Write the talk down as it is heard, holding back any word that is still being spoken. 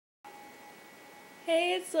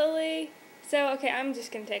Hey, it's Lily. So, okay, I'm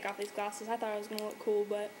just going to take off these glasses. I thought I was going to look cool,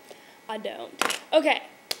 but I don't. Okay.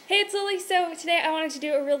 Hey, it's Lily. So, today I wanted to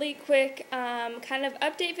do a really quick kind of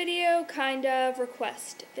update video, kind of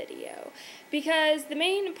request video. Because the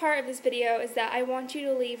main part of this video is that I want you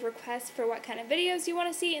to leave requests for what kind of videos you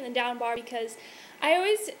want to see in the down bar, because I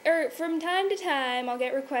always, from time to time, I'll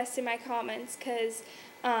get requests in my comments, because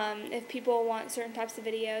if people want certain types of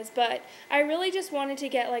videos, but I really just wanted to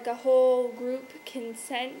get like a whole group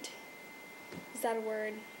consent. Is that a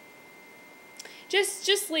word?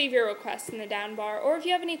 Just leave your requests in the down bar, or if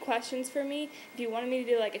you have any questions for me, if you wanted me to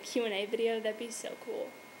do like a Q&A video, that'd be so cool.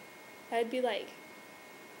 That'd be like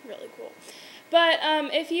really cool. But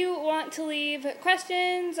if you want to leave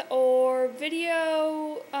questions or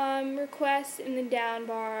video requests in the down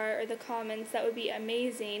bar or the comments, that would be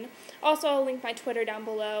amazing. Also, I'll link my Twitter down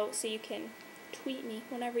below so you can tweet me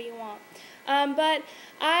whenever you want. But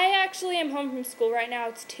I actually am home from school right now.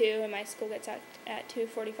 It's 2 and my school gets out at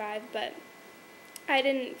 2:45, but I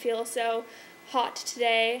didn't feel so hot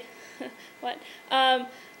today. What?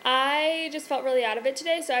 I just felt really out of it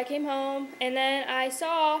today, so I came home, and then I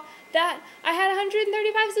saw that I had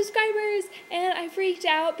 135 subscribers, and I freaked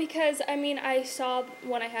out because, I saw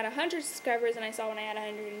when I had 100 subscribers, and I saw when I had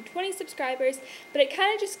 120 subscribers, but it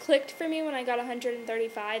kind of just clicked for me when I got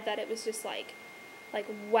 135 that it was just like,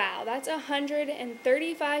 wow, that's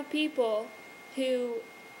 135 people who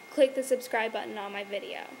clicked the subscribe button on my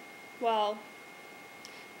video. Well,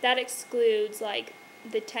 that excludes, like,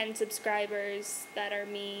 the 10 subscribers that are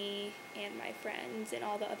me and my friends and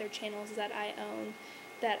all the other channels that I own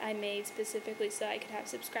that I made specifically so I could have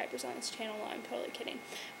subscribers on this channel. No, I'm totally kidding.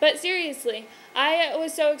 But seriously, I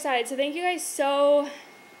was so excited. So thank you guys so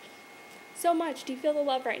much. Do you feel the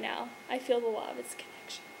love right now? I feel the love. It's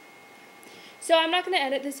connection. So I'm not going to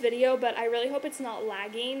edit this video, but I really hope it's not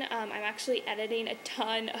lagging. I'm actually editing a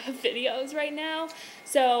ton of videos right now.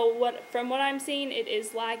 So from what I'm seeing, it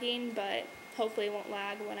is lagging, but hopefully it won't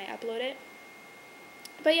lag when I upload it.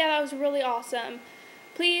 But yeah, that was really awesome.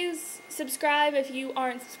 Please subscribe if you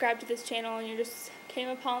aren't subscribed to this channel and you just came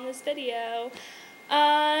upon this video.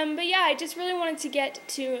 But yeah, I just really wanted to get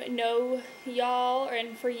to know y'all,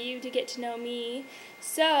 and for you to get to know me.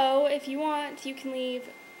 So if you want, you can leave,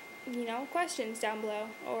 questions down below,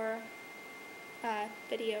 or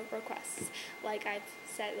video requests, like I've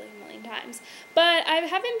said like a million times. But I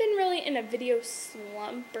haven't been really in a video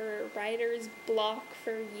slump or writer's block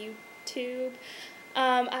for YouTube.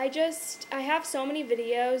 I have so many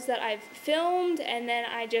videos that I've filmed, and then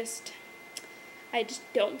I just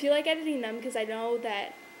don't feel like editing them because I know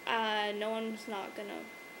that no one's not gonna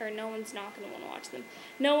want to watch them.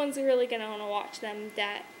 No one's really gonna want to watch them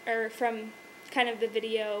that are from kind of the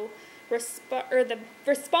video the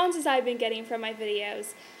responses I've been getting from my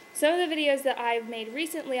videos. Some of the videos that I've made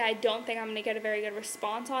recently, I don't think I'm going to get a very good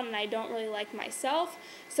response on, and I don't really like myself,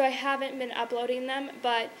 so I haven't been uploading them.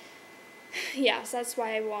 But yeah, so that's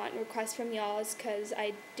why I want requests from y'all, is because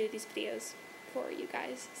I do these videos for you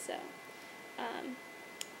guys. So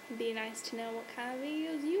it'd be nice to know what kind of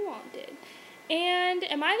videos you wanted. And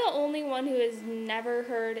am I the only one who has never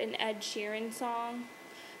heard an Ed Sheeran song?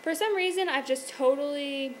 For some reason, I've just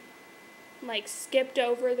totally skipped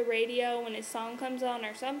over the radio when his song comes on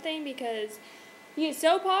or something, because he's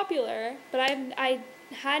so popular, but I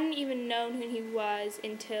hadn't even known who he was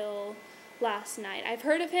until last night. I've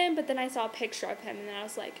heard of him, but then I saw a picture of him, and then I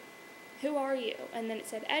was like, who are you? And then it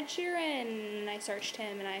said Ed Sheeran, and I searched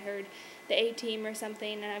him, and I heard the A-Team or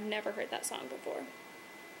something, and I've never heard that song before.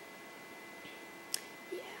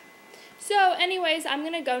 Yeah. So anyways, I'm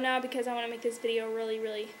going to go now because I want to make this video really,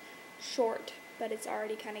 really short, but it's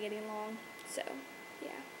already kind of getting long. So, yeah,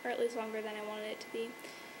 or at least longer than I wanted it to be.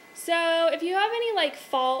 So, if you have any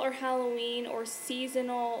fall or Halloween or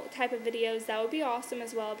seasonal type of videos, that would be awesome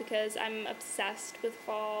as well, because I'm obsessed with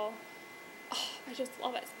fall. Oh, I just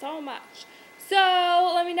love it so much.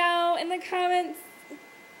 So, let me know in the comments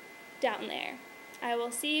down there. I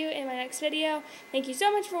will see you in my next video. Thank you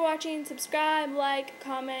so much for watching. Subscribe, like,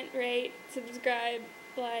 comment, rate, subscribe,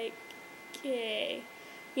 like, yay.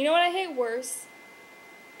 You know what I hate worse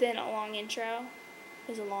than a long intro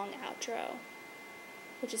is a long outro,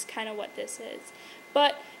 which is kind of what this is.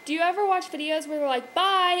 But do you ever watch videos where they're like,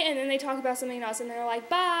 bye, and then they talk about something else, and they're like,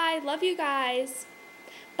 bye, love you guys,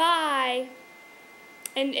 bye,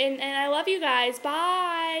 and I love you guys,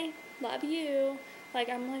 bye, love you.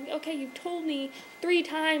 I'm like, okay, you've told me 3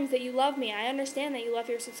 times that you love me. I understand that you love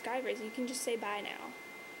your subscribers. You can just say bye now,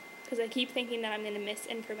 because I keep thinking that I'm going to miss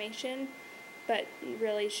information. But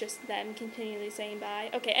really, it's just them continually saying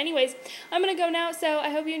bye. Okay, anyways, I'm going to go now, so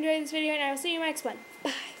I hope you enjoyed this video, and I will see you in the next one.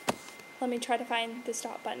 Bye. Let me try to find the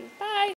stop button. Bye!